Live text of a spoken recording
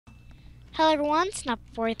Hello everyone,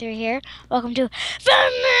 Snap43 here. Welcome to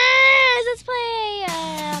FGN. Let's play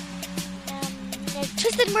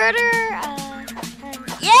Twisted Murder.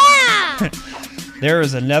 Yeah! There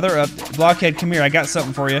is another Blockhead, come here. I got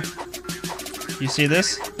something for you. You see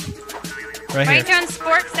this? Right Why here. throwing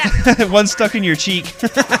sporks at me? One stuck in your cheek.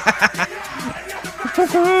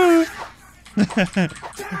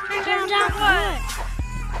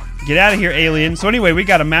 Get out of here, alien. So anyway, we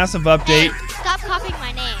got a massive update. Hey, stop copying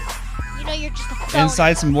my name. You know you're just a phony.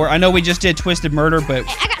 Inside some more. I know we just did Twisted Murder, but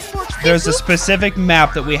Hey, I got sports too. there's a specific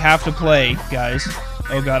map that we have to play, guys.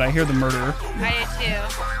 Oh god, I hear the murderer. I did too.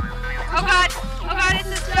 Oh god! Oh god, it's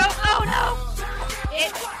this no! Oh no!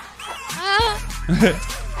 It.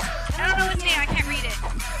 I don't know its name, I can't read it.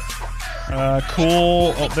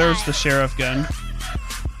 Cool. Oh, there's the sheriff gun.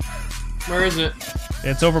 Where is it?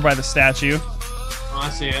 It's over by the statue. Oh, I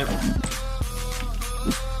see it.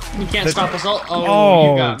 You can't stop us all.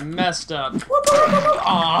 Oh. You got messed up.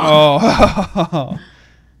 Oh.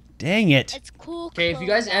 Dang it. It's cool. Okay, if you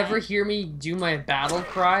guys ever hear me do my battle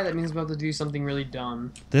cry, that means I'm about to do something really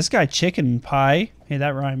dumb. This guy Chicken Pie, hey,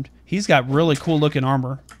 that rhymed. He's got really cool looking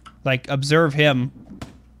armor. Like, observe him.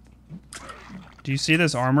 Do you see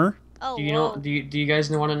this armor? Oh, Do you know? Do you guys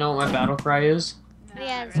want to know what my battle cry is?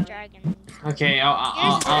 Yeah, it's a dragon. Okay,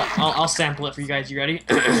 I'll sample it for you guys. You ready?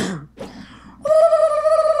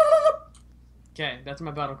 Okay, that's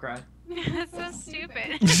my battle cry. That's so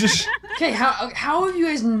stupid. Okay, how have you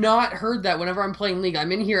guys not heard that whenever I'm playing League?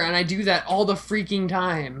 I'm in here and I do that all the freaking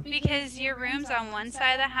time. Because your room's on one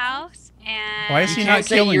side of the house, and... Why is You he can't not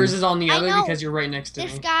say killing? yours is on the I other know. because you're right next to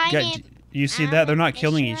This me. guy Yeah, named... you see that? They're not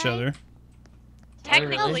killing each other. No,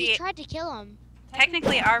 Technically, he tried to kill him.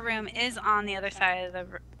 our room is on the other side of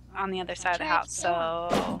the house.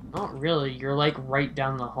 So. Not really. You're like right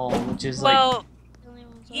down the hall, which is Well,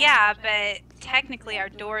 yeah, but technically our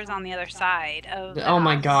door is on the other side of. like. The Oh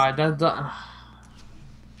my house. god,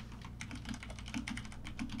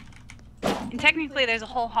 And technically, there's a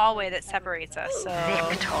whole hallway that separates us. So.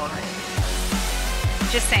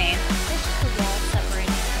 Just saying. There's just a wall separating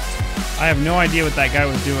us. I have no idea what that guy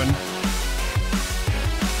was doing.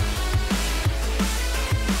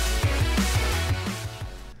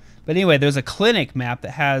 But anyway, there's a clinic map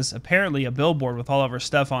that has apparently a billboard with all of our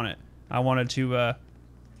stuff on it. I wanted to Ooh,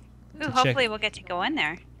 check. hopefully we'll get to go in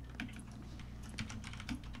there.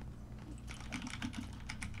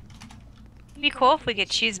 It'd be cool if we could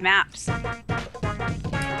choose maps. Hey,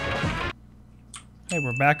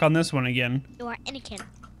 we're back on this one again. You are Anakin.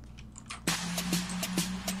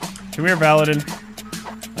 Come here, Valadin.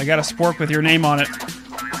 I got a spork with your name on it.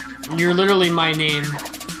 You're literally my name.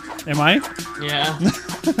 Am I? Yeah.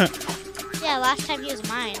 Yeah, last time he was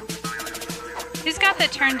mine. Who's got the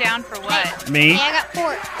turn down for what? Me? Hey, I got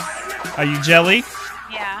forks. Are you jelly?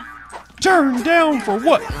 Yeah. Turn down for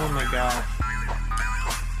what? Oh my god.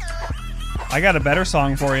 I got a better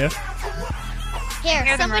song for you. Here,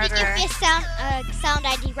 You're the somebody give murderer. me a sound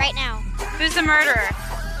ID right now. Who's the murderer?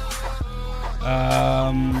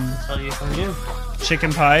 Tell you if I do.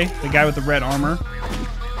 Chicken Pie, the guy with the red armor.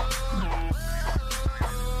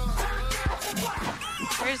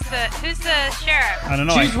 Who's the sheriff? I don't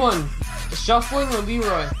know. Choose one. Shuffling or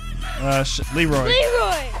Leroy? Leroy.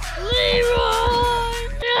 Leroy!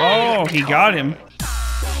 Oh, he got him.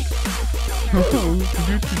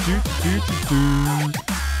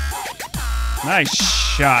 Nice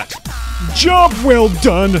shot. Job well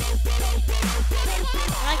done. Ooh,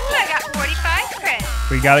 I got 45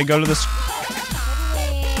 credits. We gotta go to the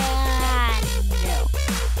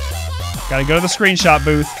screenshot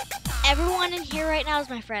booth. Everyone in here right now is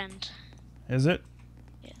my friend. Is it?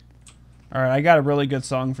 Yeah. All right, I got a really good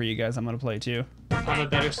song for you guys. I'm gonna play too. I have a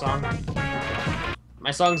better song.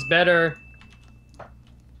 My song's better.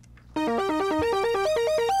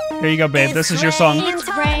 Here you go, babe. This is your song. It's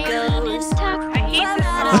rain, it's taco. I hate this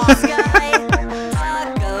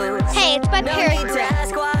song. Hey, it's by Perry.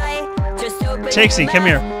 Takesy, come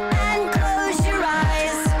here.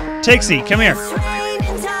 Takesy, come here.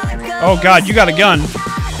 Oh God, you got a gun.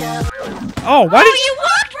 Oh, why did You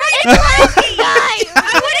walked right It's the guy! I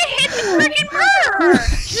would have hit the freaking murderer.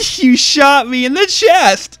 you shot me in the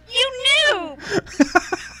chest? You knew.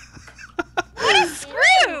 What a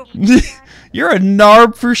screw. You're a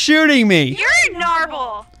narb for shooting me. You're a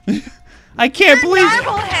narble. I can't You're a believe.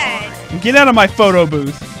 narblehead. Get out of my photo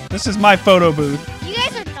booth. This is my photo booth. You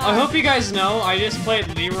guys are not. I hope you guys know I just played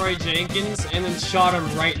Leroy Jenkins and then shot him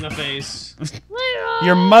right in the face.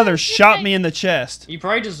 Your mother shot me in the chest. You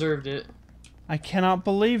probably deserved it. I cannot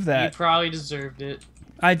believe You that. probably deserved it.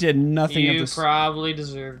 I did nothing of You this. probably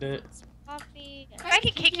deserved it. Coffee. If I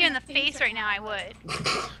could kick you in the face right now, I would.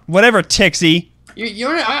 Whatever, Tixie.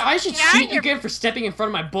 I should Yeah, shoot you again for stepping in front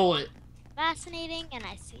of my bullet. Fascinating, and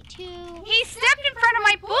I see 2. He stepped in front of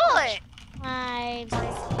my bullet. 5, I see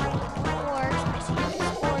forks, I see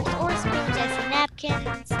sports or spoons, I see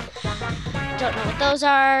napkins. Don't know what those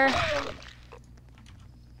are.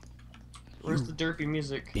 Where's the derpy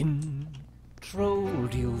music? Been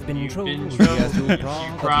trolled, you've been You've trolled. been Yes, trolled. you've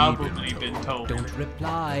You've probably been told. Don't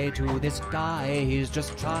reply to this guy, he's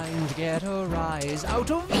just trying to get a rise out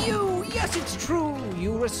of you. Yes, it's true.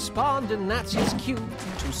 You respond and that's his cue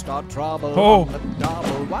to start trouble Oh. on the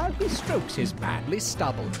double while he strokes his manly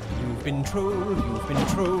stubble. You've been trolled, you've been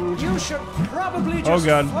trolled. You should probably just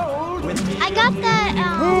God. fold with me. I got that,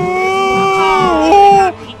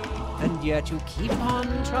 And yet you keep on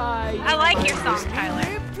trying. I like your song,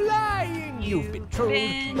 Tyler. Replying. You've been trolled.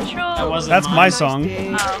 That wasn't That's mine. my song.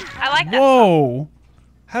 Oh, I like that. Whoa.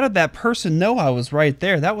 How did that person know I was right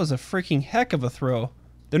there? That was a freaking heck of a throw.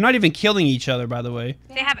 They're not even killing each other, by the way.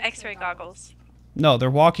 They have X-ray goggles. No, they're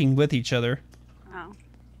walking with each other. Oh.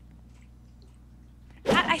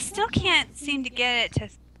 I still can't seem to get it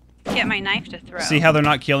to get my knife to throw. See how they're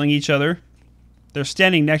not killing each other? They're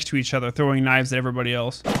standing next to each other, throwing knives at everybody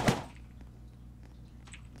else.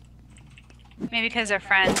 Maybe because they're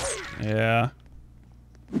friends. Yeah.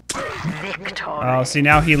 Oh, see,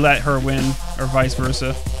 now he let her win, or vice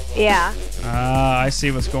versa. Yeah. Ah, I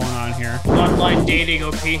see what's going on here. Online dating,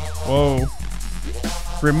 OP. Whoa.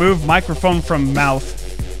 Remove microphone from mouth.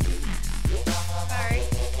 Sorry.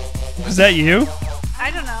 Was that you?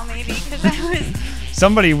 I don't know, maybe because I was.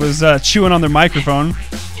 Somebody was chewing on their microphone.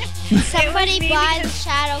 somebody maybe buy the because-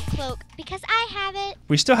 shadow cloak because I have it.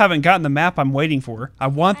 We still haven't gotten the map I'm waiting for. I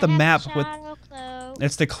want the I have map with... shadow cloak.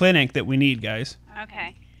 It's the clinic that we need, guys.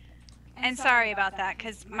 Okay. And sorry about that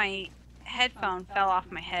because my headphone fell off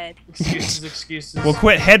my head. Excuses, excuses. Well,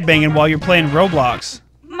 quit headbanging while you're playing Roblox.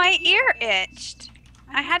 My ear itched.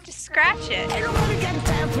 I had to scratch it.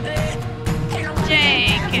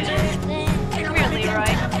 Jake. Come here, Leroy.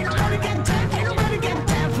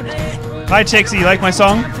 Hi, Tixie. You like my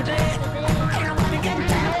song?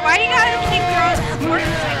 Why do you gotta keep throwing sports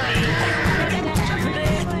at me?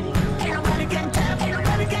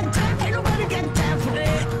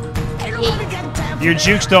 Your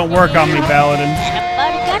jukes don't work on me, Paladin. And a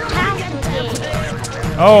buttercup town.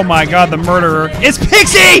 Oh my god, the murderer. It's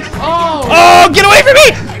Pixie! Oh! Oh, get away from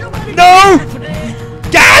me! No!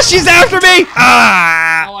 Gosh, she's after me!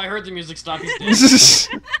 Ah! Oh, I heard the music stop. He's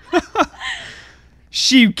dead.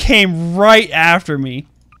 She came right after me.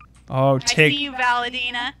 Oh, I see you,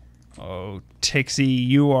 Valadina. Oh, Tixie,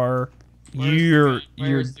 you are... Where's You're...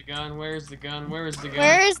 the gun? Where's the gun? Where's the gun?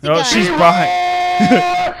 Where is the Oh, gun? she's behind...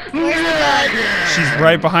 Where's the gun? She's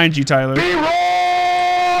right behind you, Tyler.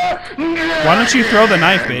 Why don't you throw the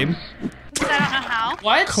knife, babe? I don't know how.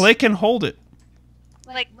 What? Click and hold it.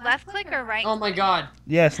 Like left click or right? Oh my god.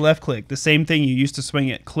 Yes, left click. The same thing you used to swing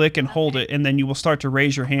it. Click and hold it, and then you will start to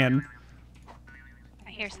raise your hand.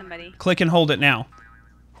 I hear somebody. Click and hold it now.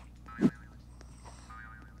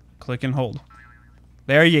 Click and hold.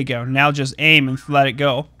 There you go. Now just aim and let it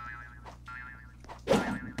go.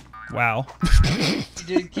 Wow. You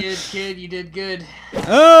did, kid. You did good.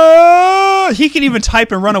 He can even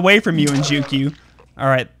type and run away from you and juke you. All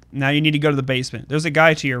right. Now you need to go to the basement. There's a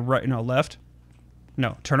guy to your right. No, left.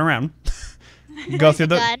 No, turn around. Go through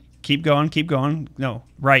the... gun? Keep going, keep going. No,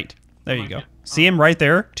 right. There you my go. God. See him right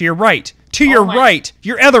there? To your right. To your my- right.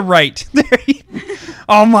 Your other right. There you...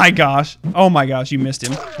 Oh my gosh. Oh my gosh, you missed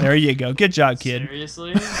him. There you go. Good job, kid.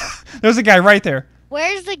 Seriously? There's a guy right there.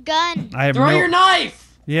 Where's the gun? I have Throw no... your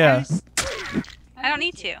knife! Yeah. I don't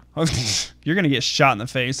need to. You're going to get shot in the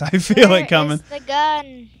face. I feel Where it coming. is the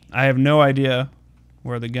gun? I have no idea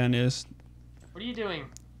where the gun is. What are you doing?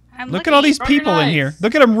 I'm Look looking. at all these Throw your people in knife. here.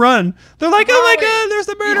 Look at them run. They're like, oh my Throw it. god, there's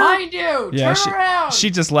the murderer. Behind you! Yeah, Turn around! she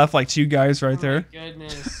just left like 2 guys right Oh there. my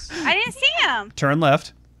goodness. I didn't see him. Turn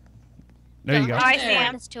left. There you go. Oh, I see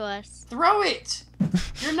him. This to us. Throw it!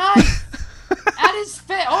 Your knife! At his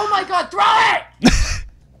face! Oh my god, throw it!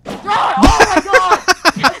 Throw it! Oh my god!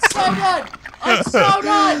 I'm so done! I'm so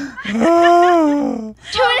done! 2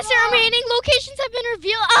 minutes remaining. Locations have been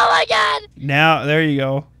revealed. Oh my god! Now, there you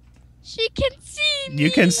go. She can see me. You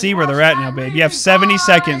can see where they're at now, babe. You have 70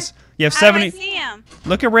 seconds. You have How do I 70. see him?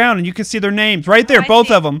 Look around and you can see their names right there, I both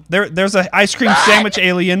see. of them. There's an ice cream sandwich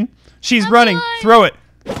alien. She's I'm running. alive. Throw it.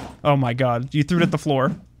 Oh my god, you threw it at the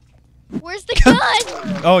floor. Where's the gun?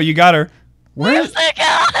 Oh, you got her. Where's the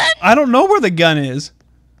gun? I don't know where the gun is.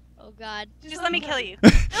 Oh god. Just let me kill you.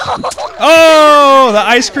 Oh, the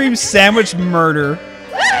ice cream sandwich murder.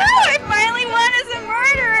 I finally won as a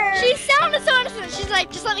murderer. She sounded so innocent.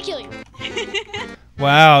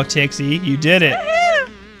 Wow, Tixie, you did it.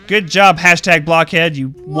 Good job, hashtag blockhead.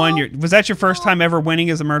 You won your... Was that your first time ever winning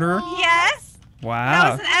as a murderer? Yes. Wow.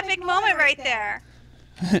 That was an epic moment right there.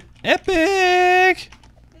 Epic!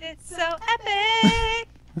 It's so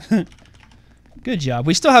epic. Good job.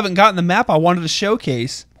 We still haven't gotten the map I wanted to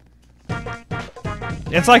showcase.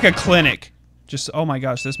 It's like a clinic. Just, oh my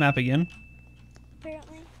gosh, this map again?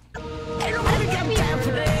 Apparently.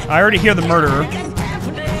 I already hear the murderer.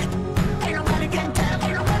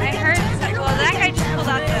 I heard. Well, that guy just pulled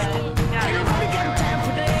out the gun.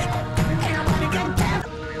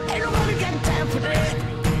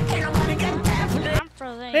 I'm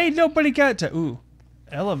frozen. Hey, nobody got to... Ooh.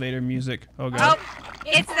 Elevator music. Oh, God. Oh,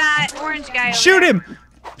 it's that orange guy. Over Shoot there. him!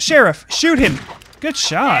 Sheriff, shoot him! Good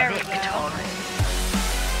shot. There we go.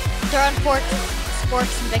 Throwing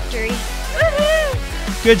sporks and victory.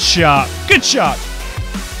 Woohoo! Good shot. Good shot.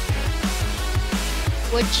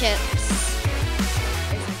 Wood chips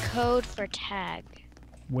is a code for tag.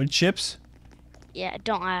 Wood chips? Yeah,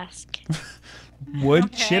 don't ask. Wood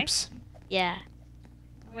Okay. chips? Yeah.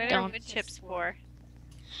 What are Don't. wood chips for?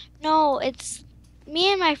 No, it's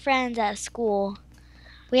me and my friends at school.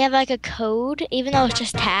 We have like a code, even though it's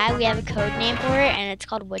just tag, we have a code name for it, and it's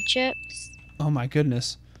called wood chips. Oh my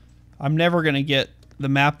goodness. I'm never gonna get the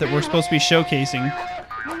map that we're supposed to be showcasing.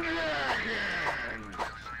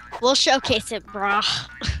 We'll showcase it, brah.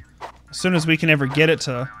 As soon as we can ever get it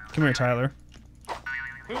to... Come here, Tyler.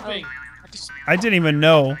 Pooping. I didn't even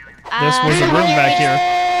know this was a room back here.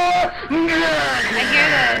 I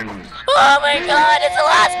hear the. Oh my god, it's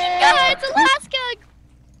Alaskan guy! It's Alaska!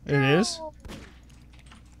 It is?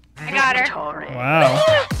 I got her.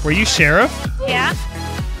 Wow. Were you sheriff? Yeah.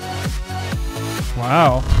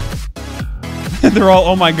 Wow. They're all,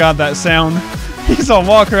 oh my god, that sound. He's all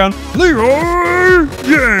walking around. Leroy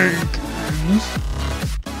Jenkins.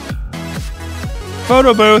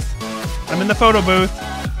 Photo booth. I'm in the photo booth.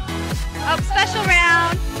 Oh, special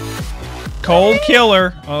round. Cold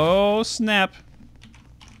killer. Oh, snap.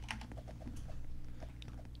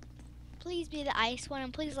 Please be the ice one,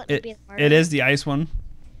 and please let me be the murderer. It is the ice one.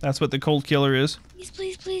 That's what the cold killer is. Please,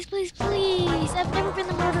 please, please, please, please. I've never been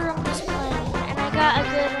the murderer on this one, and I got a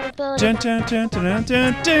good ability. Dun, dun, dun, dun, dun,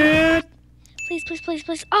 dun, dun. Please, please, please,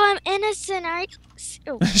 please. Oh, I'm innocent.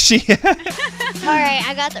 Oh. She. All right,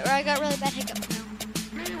 I got really bad hiccups now.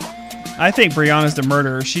 I think Brianna's the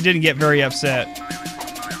murderer. She didn't get very upset.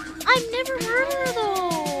 I'm never murderer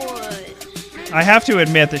though. I have to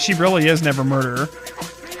admit that she really is never murderer.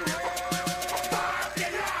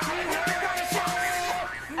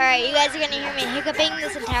 All right, you guys are gonna hear me hiccuping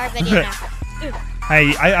this entire video now.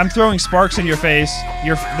 Hey, I'm throwing sparks in your face.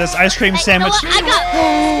 This ice cream sandwich. You know what? I got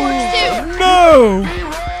sporks too. No!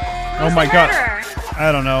 Oh Who's my the god. murderer?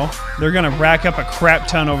 I don't know. They're gonna rack up a crap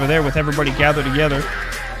ton over there with everybody gathered together.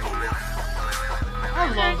 I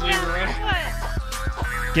love Leroy.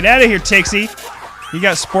 What? Get out of here, Tixie. You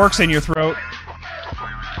got sporks in your throat.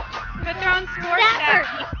 Quit throwing sports at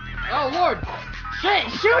me. Oh lord!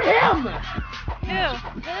 Shoot him! Who?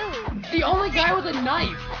 The only guy with a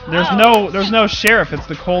knife. There's no sheriff. It's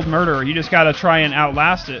the cold murderer. You just gotta try and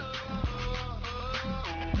outlast it.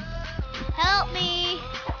 Help me.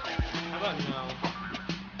 How about no?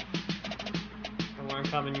 Oh, I'm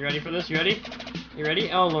coming. You ready for this? You ready? You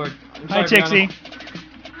ready? Oh lord. I'm Hi, sorry, Tixie. Brianna.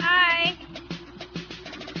 Hi.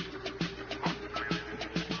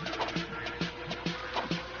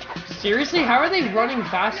 Seriously? How are they running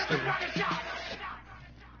faster?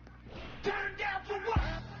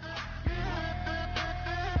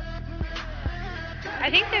 I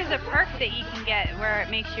think there's a perk that you can get where it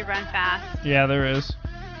makes you run fast. Yeah, there is.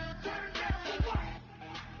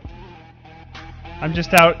 I'm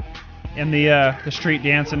just out in the street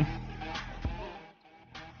dancing.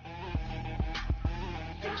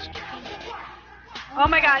 Oh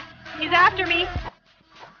my god, he's after me.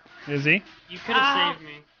 Is he? You could have saved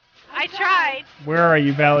me. I tried. Where are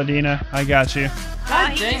you, Valadina? I got you.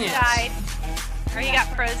 God He dang just it. died. Or he got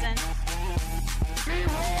frozen.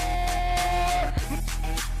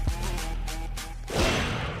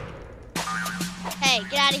 Hey,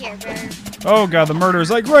 get out of here, bird. Oh god, the murderer's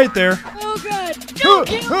like right there. Oh god, don't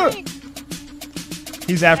kill me.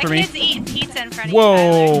 He's after That me. kid's eating pizza in front of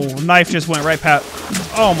Whoa, you, Tyler. knife just went right past.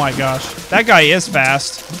 Oh my gosh, that guy is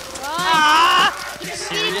fast.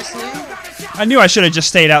 Seriously? I knew I should have just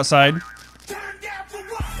stayed outside.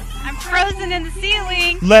 I'm frozen in the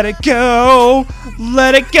ceiling. Let it go,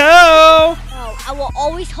 let it go. No, I will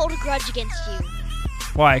always hold a grudge against you.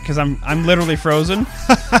 Why? Because I'm literally frozen.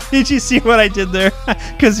 Did you see what I did there?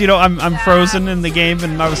 Because I'm frozen in the game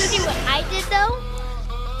and I was. See what I did though?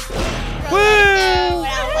 Woo! And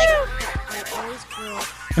I was like, I always grew.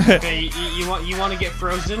 Okay, you want to get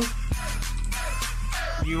frozen?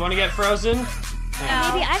 You want to get frozen? Maybe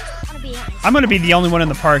I just want to be honest. I'm gonna be the only one in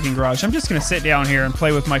the parking garage. I'm just gonna sit down here and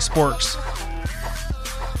play with my sporks.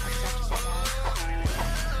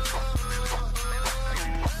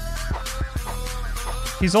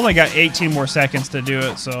 He's only got 18 more seconds to do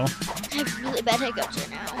it, so. I have really bad hiccups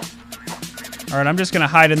right now. Alright, I'm just gonna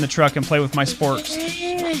hide in the truck and play with my sporks.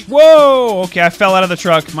 Whoa! Okay, I fell out of the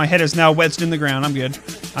truck. My head is now wedged in the ground. I'm good.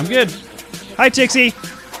 I'm good. Hi, Tixie.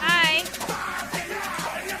 Hi.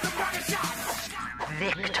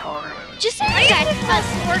 Just Why do you put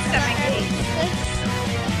sporks at my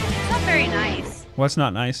face? It's not very nice. What's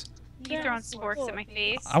not nice? You throwing sporks at my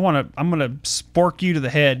face. I'm gonna spork you to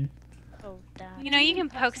the head. You know, you can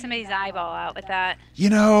poke somebody's eyeball out with that. You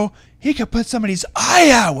know, he could put somebody's eye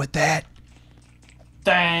out with that.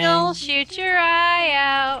 Dang. You'll shoot your eye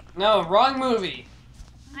out. No, wrong movie.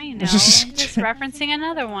 I know. Just referencing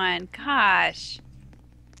another one. Gosh.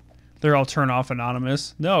 They're all turn off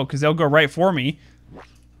anonymous. No, because they'll go right for me.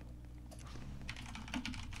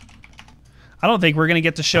 I don't think we're going to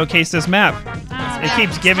get to showcase this map. It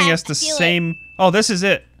keeps giving us the same... Oh, this is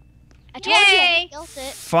it. I told you I built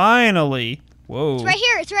it. Finally. Whoa. It's right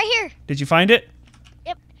here. It's right here. Did you find it?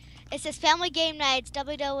 Yep. It says Family Game Nights,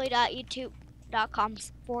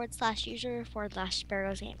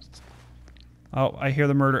 www.youtube.com/user/Bereghostgames. Oh, I hear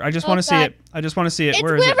the murder. I just want to see it. I just want to see it. It's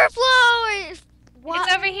Where is it? Riverflow. It's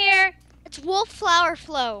over here. It's Wolfflower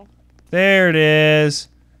Flow. There it is.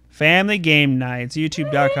 Family Game Nights,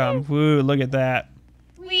 youtube.com. Woo, look at that.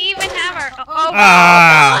 We even have our...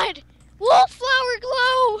 Ah! God! Wolfflower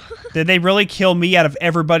Glow! Did they really kill me out of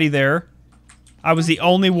everybody there? I was the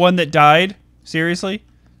only one that died? Seriously?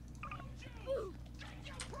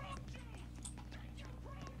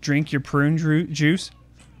 Drink your prune juice?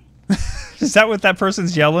 Is that what that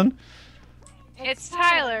person's yelling? It's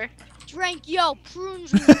Tyler. Drink yo prune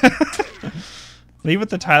juice. Leave it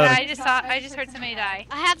to Tyler. I just heard somebody die.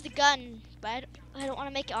 I have the gun, but I don't want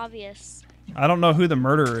to make it obvious. I don't know who the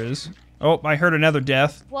murderer is. Oh, I heard another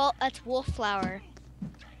death. Well, that's Wolfflower.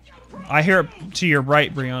 I hear it to your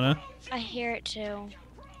right, Brianna. I hear it too.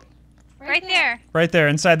 Right there. Right there,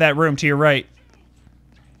 inside that room, to your right.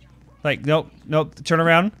 Like, nope, turn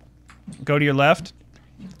around. Go to your left.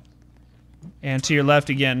 And to your left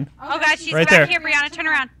again. Oh god, she's right back there. here, Brianna. Turn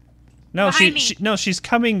around. No, she's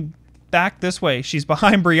coming back this way. She's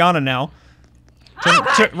behind Brianna now.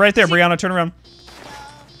 Right there, Brianna, turn around.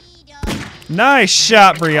 Nice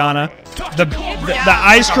shot, Brianna. The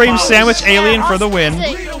ice cream sandwich alien for the win.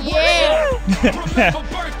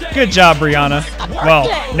 Good job, Brianna.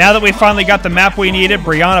 Well, now that we finally got the map we needed,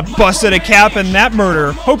 Brianna busted a cap in that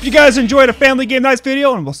murder. Hope you guys enjoyed a Family Game Nights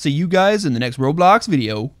video, and we'll see you guys in the next Roblox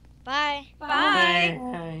video. Bye.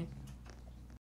 Bye.